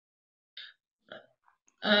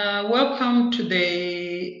Welcome to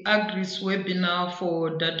the AGRIS webinar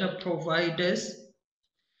for data providers.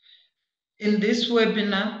 In this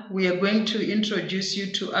webinar, we are going to introduce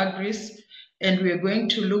you to AGRIS, and we are going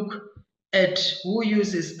to look at who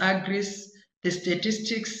uses AGRIS, the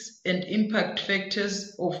statistics and impact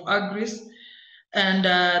factors of AGRIS, and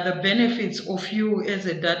the benefits of you as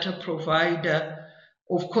a data provider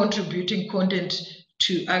of contributing content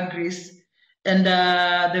to AGRIS, and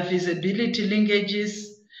the visibility linkages,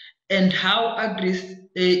 and how AGRIS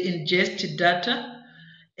ingest data,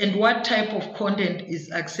 and what type of content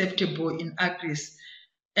is acceptable in AGRIS,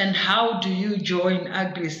 and how do you join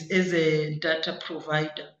AGRIS as a data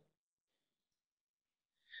provider.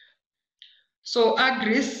 So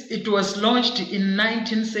AGRIS, it was launched in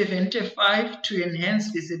 1975 to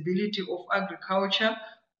enhance visibility of agriculture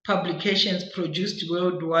publications produced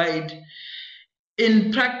worldwide.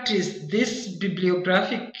 In practice, this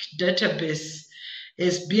bibliographic database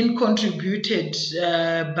has been contributed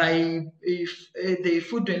by the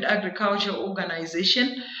Food and Agriculture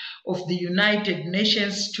Organization of the United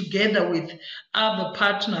Nations, together with other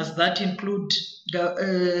partners that include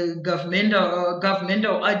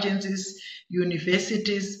governmental agencies,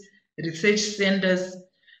 universities, research centers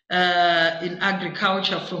in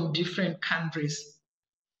agriculture from different countries.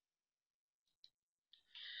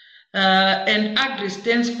 And AGRIS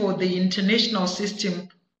stands for the International System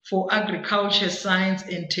for Agriculture, Science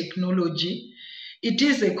and Technology. It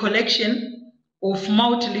is a collection of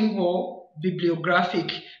multilingual bibliographic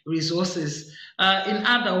resources. In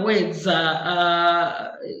other words,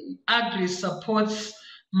 AGRIS supports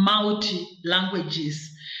multi-languages,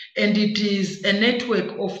 and it is a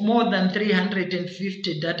network of more than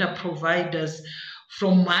 350 data providers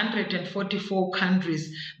from 144 countries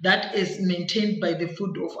that is maintained by the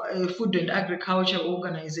Food and Agriculture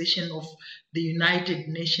Organization of the United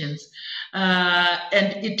Nations.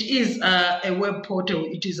 And it is a web portal.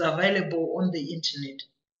 It is available on the internet.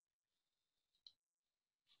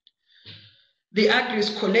 The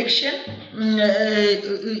AGRIS collection,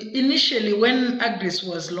 initially when AGRIS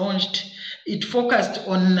was launched, it focused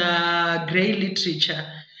on grey literature.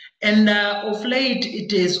 And of late,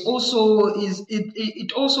 it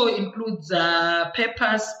also includes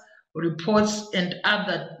papers, reports, and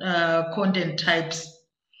other content types.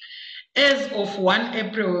 As of 1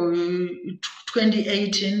 April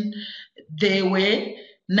 2018, there were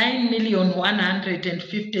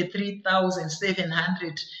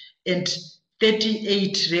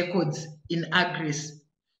 9,153,738 records in AGRIS.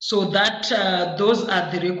 So that those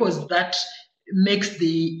are the records that makes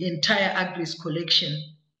the entire AGRIS collection.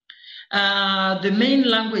 The main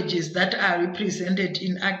languages that are represented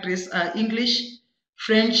in AGRIS are English,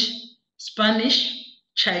 French, Spanish,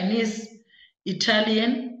 Chinese,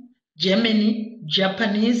 Italian, German,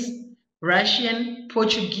 Japanese, Russian,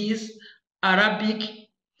 Portuguese, Arabic,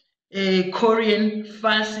 Korean,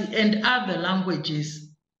 Farsi, and other languages.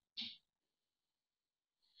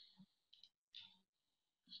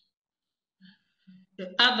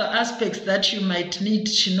 Other aspects that you might need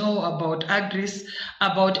to know about AGRIS: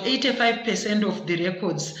 about 85% of the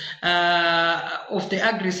records, of the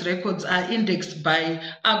AGRIS records, are indexed by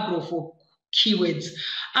AgroVoc keywords.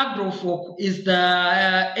 AgroVoc is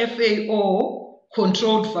the FAO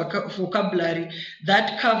controlled vocabulary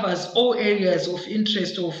that covers all areas of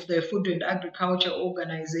interest of the Food and Agriculture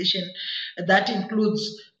Organization. That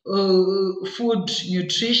includes food,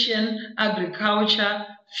 nutrition, agriculture,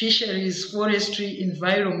 fisheries, forestry,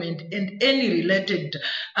 environment, and any related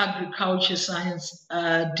agriculture science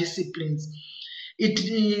disciplines.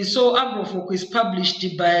 So AgroVoc is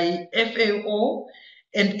published by FAO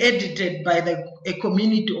and edited by a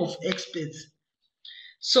community of experts.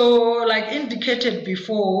 So, like indicated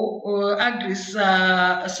before, AGRIS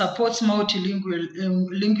supports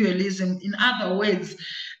multilingualism. In other words,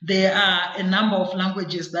 there are a number of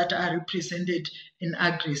languages that are represented in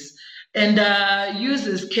AGRIS. And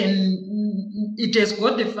users it has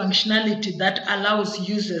got the functionality that allows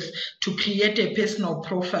users to create a personal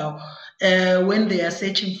profile when they are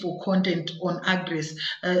searching for content on AGRIS.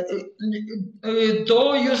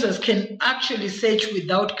 Though users can actually search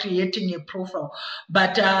without creating a profile,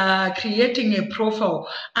 but creating a profile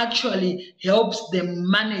actually helps them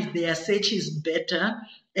manage their searches better,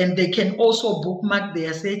 and they can also bookmark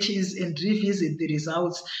their searches and revisit the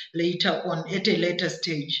results later on at a later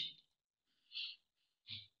stage.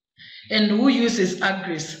 And who uses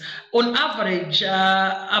AGRIS? On average,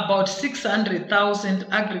 about 600,000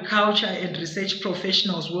 agriculture and research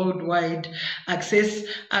professionals worldwide access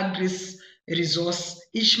AGRIS resource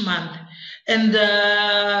each month. And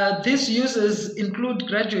these users include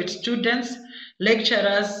graduate students,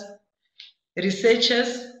 lecturers,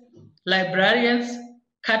 researchers, librarians,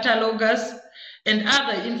 catalogers, and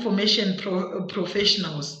other information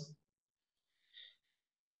professionals.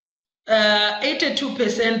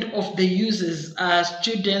 82% of the users are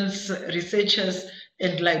students, researchers,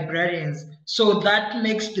 and librarians. So that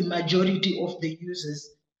makes the majority of the users.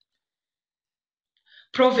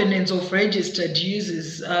 Provenance of registered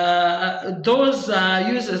users. Those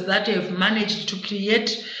users that have managed to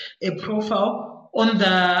create a profile on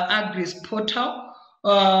the AGRIS portal.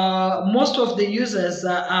 Most of the users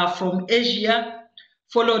are from Asia,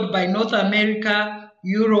 followed by North America,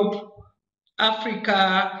 Europe,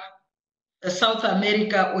 Africa, South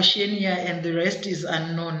America, Oceania, and the rest is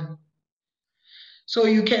unknown. So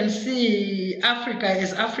you can see Africa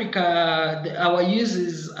is Africa, our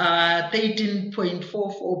users are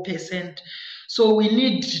 13.44%. So we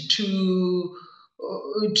need to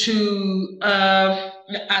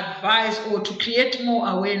advise or to create more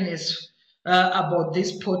awareness about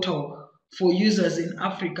this portal for users in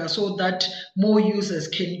Africa so that more users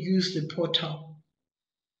can use the portal.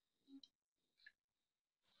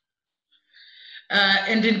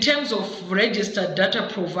 And in terms of registered data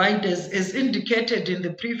providers, as indicated in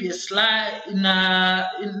the previous slide, in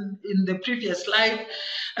the previous slide,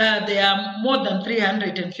 there are more than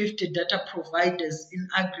 350 data providers in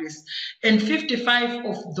AGRIS, and 55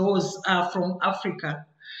 of those are from Africa.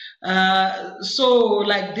 So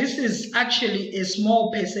like this is actually a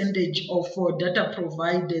small percentage of data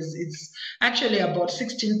providers. It's actually about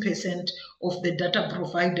 16% of the data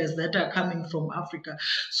providers that are coming from Africa.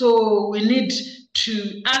 So we need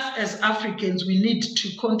to, us as Africans, we need to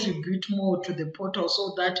contribute more to the portal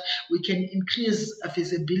so that we can increase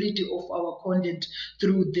visibility of our content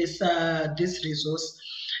through this, this resource.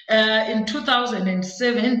 In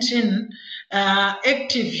 2017,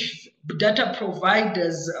 active data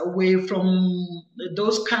providers were from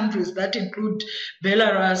those countries that include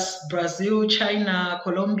Belarus, Brazil, China,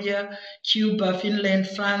 Colombia, Cuba, Finland,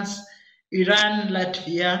 France, Iran,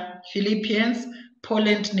 Latvia, Philippines,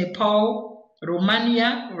 Poland, Nepal,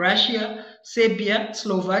 Romania, Russia, Serbia,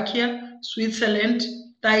 Slovakia, Switzerland,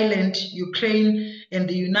 Thailand, Ukraine, and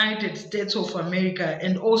the United States of America,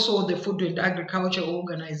 and also the Food and Agriculture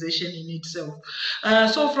Organization in itself.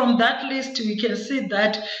 So from that list, we can see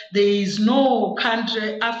that there is no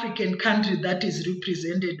country, African country, that is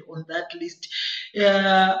represented on that list,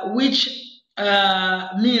 which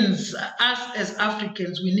means us as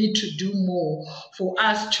Africans, we need to do more for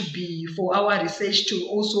us to be, for our research to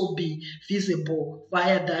also be visible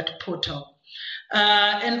via that portal.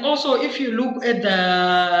 And also, if you look at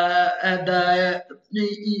the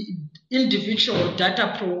individual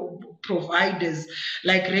data providers,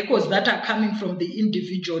 like records that are coming from the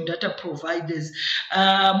individual data providers,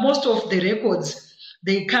 most of the records,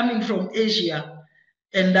 they're coming from Asia,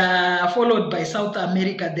 and followed by South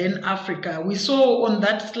America, then Africa. We saw on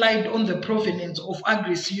that slide on the provenance of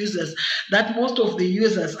AGRIS users that most of the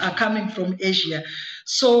users are coming from Asia.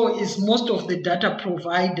 So is most of the data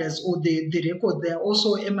providers or the record, they are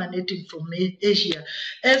also emanating from Asia.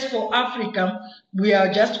 As for Africa, we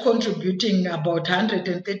are just contributing about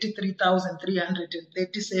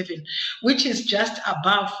 133,337, which is just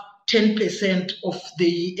above 10% of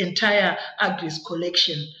the entire AGRIS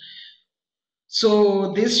collection.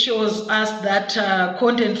 So this shows us that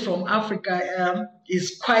content from Africa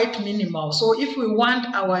is quite minimal. So if we want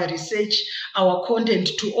our research, our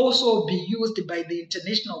content to also be used by the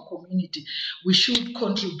international community, we should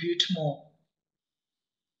contribute more.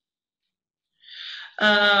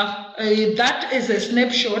 That is a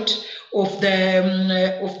snapshot of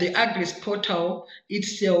the AGRIS portal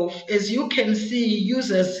itself. As you can see,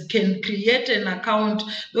 users can create an account,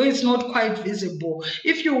 though it's not quite visible.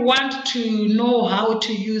 If you want to know how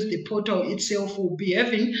to use the portal itself, we'll be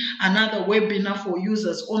having another webinar for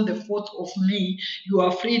users on the 4th of May. You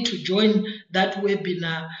are free to join that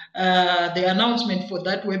webinar. The announcement for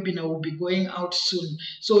that webinar will be going out soon.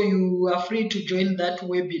 So you are free to join that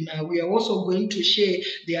webinar. We are also going to share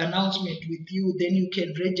the announcement with you, then you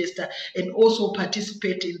can register and also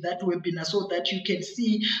participate in that webinar so that you can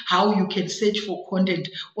see how you can search for content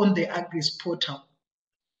on the AGRIS portal.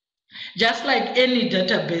 Just like any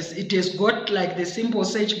database, it has got like the simple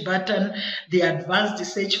search button, the advanced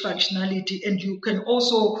search functionality, and you can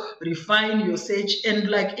also refine your search. And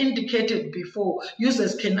like indicated before,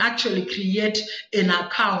 users can actually create an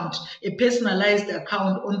account, a personalized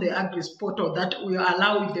account on the AGRIS portal that will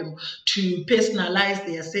allow them to personalize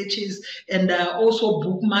their searches and also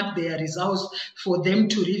bookmark their results for them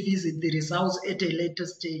to revisit the results at a later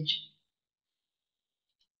stage.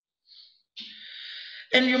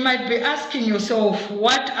 And you might be asking yourself,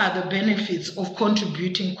 what are the benefits of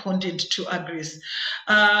contributing content to AGRIS?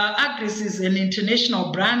 AGRIS is an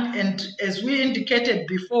international brand, and as we indicated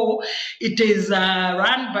before, it is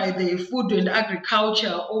run by the Food and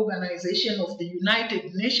Agriculture Organization of the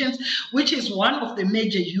United Nations, which is one of the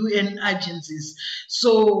major UN agencies.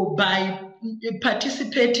 So by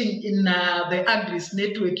participating in the AGRIS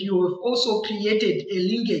network, you have also created a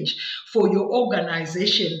linkage for your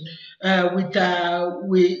organization with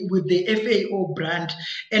the FAO brand.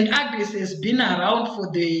 And AGRIS has been around for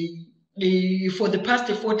the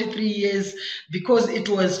past 43 years because it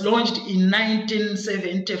was launched in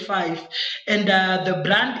 1975, and the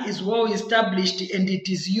brand is well established, and it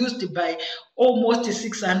is used by almost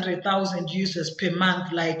 600,000 users per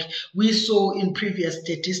month, like we saw in previous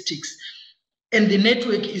statistics, and the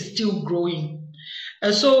network is still growing.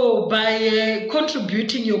 So by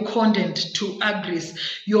contributing your content to AGRIS,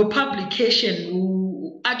 your publication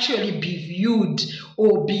will actually be viewed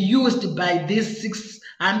or be used by these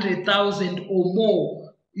 600,000 or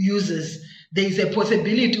more users. There is a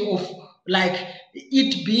possibility of like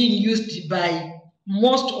it being used by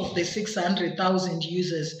most of the 600,000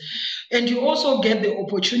 users. And you also get the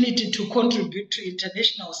opportunity to contribute to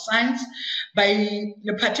international science. By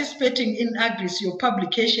participating in AGRIS, your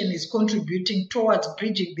publication is contributing towards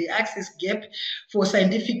bridging the access gap for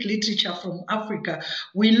scientific literature from Africa.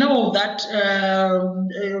 We know that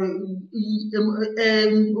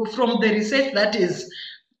from the research that is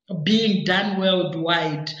being done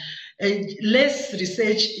worldwide, less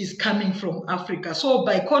research is coming from Africa. So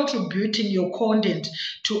by contributing your content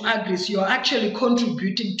to AGRIS, you're actually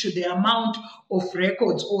contributing to the amount of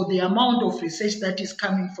records or the amount of research that is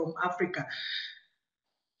coming from Africa.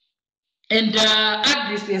 And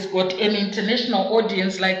AGRIS has got an international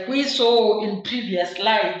audience, like we saw in previous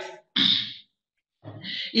slides.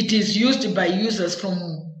 It is used by users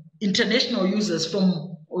from international users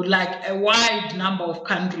from like a wide number of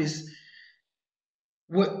countries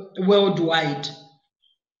worldwide.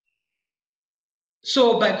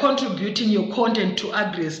 So by contributing your content to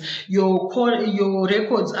AGRIS, your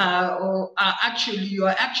records are actually, you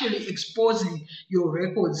are actually exposing your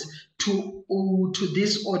records to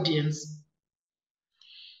this audience.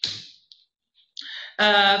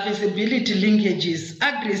 Visibility linkages.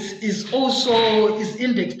 AGRIS is also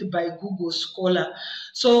indexed by Google Scholar.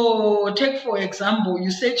 So take, for example,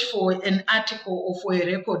 you search for an article or for a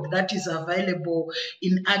record that is available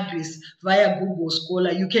in AGRIS via Google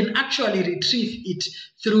Scholar. You can actually retrieve it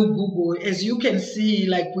through Google. As you can see,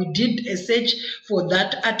 like we did a search for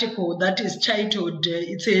that article that is titled,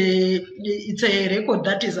 it's a record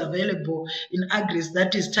that is available in AGRIS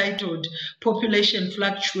that is titled Population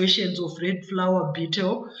Fluctuations of Red Flower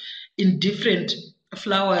Beetle in Different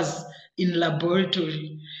Flowers in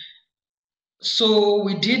Laboratory. So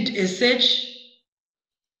we did a search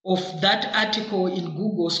of that article in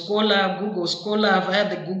Google Scholar via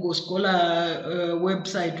the Google Scholar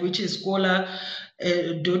website, which is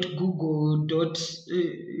scholar.google.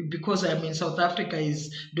 Because I'm in South Africa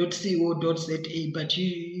is .co.za, but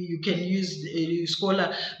you can use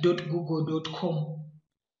scholar.google.com.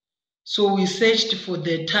 So we searched for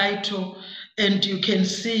the title, and you can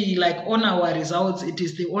see, like on our results, it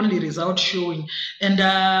is the only result showing. And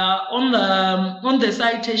on the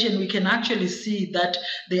citation, we can actually see that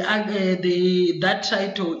that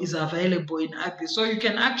title is available in AGRIS. So you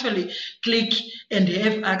can actually click and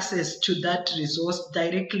have access to that resource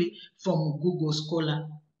directly from Google Scholar.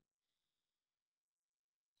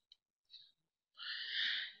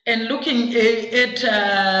 And looking at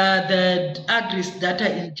the AGRIS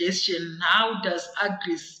data ingestion, how does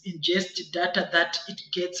AGRIS ingest data that it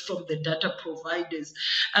gets from the data providers?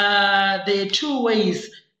 There are two ways.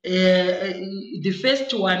 The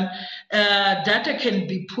first one, data can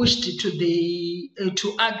be pushed to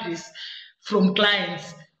AGRIS from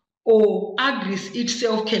clients, or AGRIS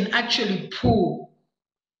itself can actually pull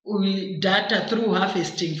data through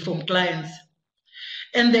harvesting from clients.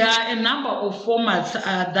 And there are a number of formats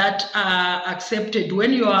that are accepted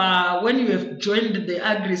when you have joined the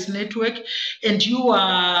AGRIS network and you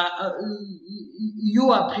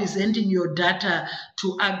are presenting your data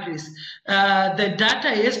to AGRIS. The data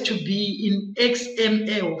has to be in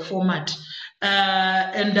XML format,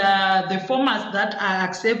 and the formats that are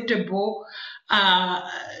acceptable are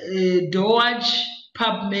DOAJ,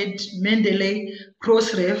 PubMed, Mendeley,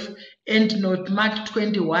 Crossref, and Notmark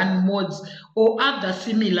 21 modes, or other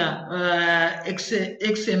similar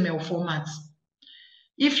XML formats.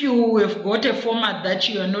 If you have got a format that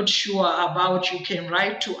you are not sure about, you can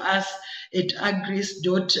write to us at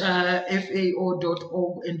agris.fao.org,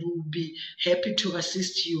 and we'll be happy to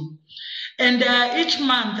assist you. And each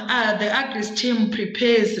month, the AGRIS team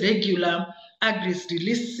prepares regular AGRIS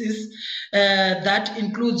releases that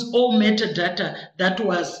includes all metadata that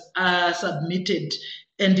was submitted,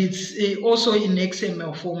 and it's also in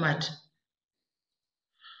XML format.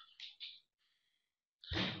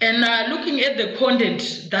 And looking at the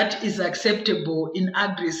content that is acceptable in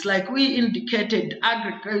AGRIS, like we indicated,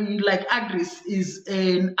 AGRIS is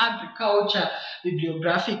an agriculture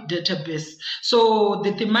bibliographic database. So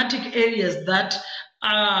the thematic areas that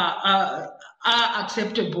are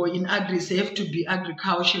acceptable in AGRIS have to be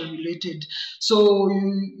agriculture related. So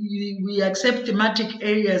we accept thematic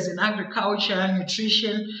areas in agriculture,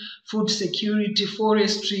 nutrition, food security,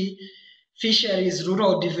 forestry, fisheries,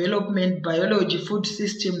 rural development, biology, food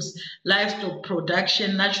systems, livestock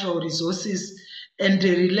production, natural resources, and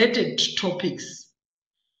related topics.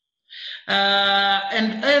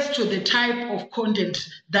 And as to the type of content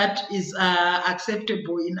that is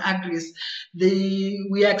acceptable in AGRIS,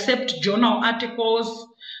 we accept journal articles,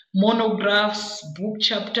 monographs, book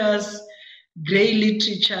chapters, grey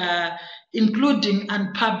literature, including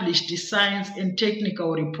unpublished science and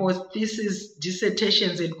technical reports, theses,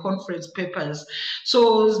 dissertations, and conference papers.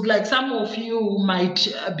 So, like some of you might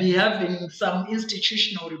be having some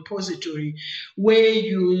institutional repository where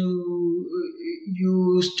you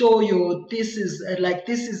store your thesis, like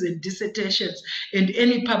theses and dissertations, and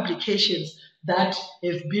any publications that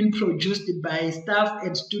have been produced by staff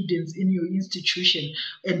and students in your institution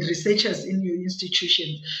and researchers in your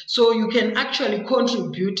institution. So you can actually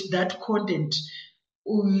contribute that content,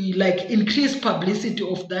 like increase publicity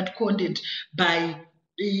of that content by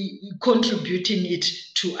contributing it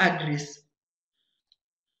to AGRIS.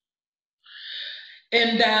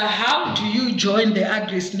 And how do you join the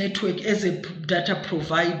AGRIS network as a data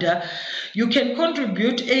provider? You can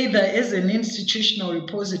contribute either as an institutional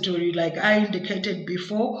repository, like I indicated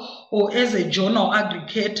before, or as a journal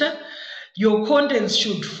aggregator. Your contents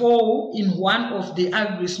should fall in one of the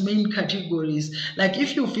AGRIS main categories. Like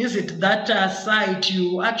if you visit that site,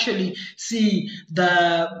 you actually see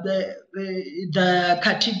the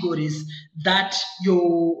categories that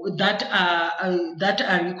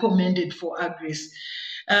are recommended for AGRIS.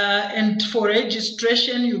 And for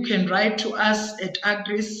registration, you can write to us at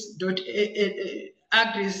agris@fao.org.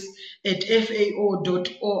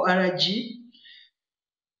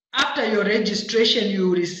 After your registration,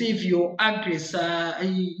 you receive your AGRIS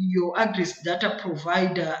data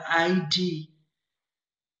provider ID.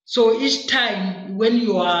 So each time when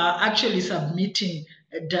you are actually submitting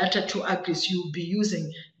data to AGRIS, you'll be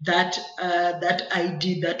using that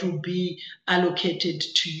ID that will be allocated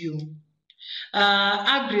to you.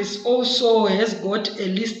 AGRIS also has got a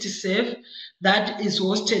listserv that is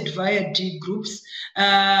hosted via D groups.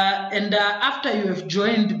 And after you have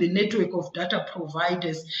joined the network of data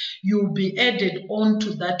providers, you'll be added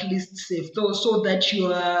onto that listserv so that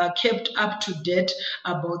you are kept up to date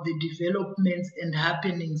about the developments and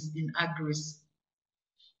happenings in AGRIS.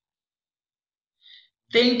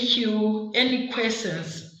 Thank you. Any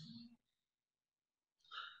questions?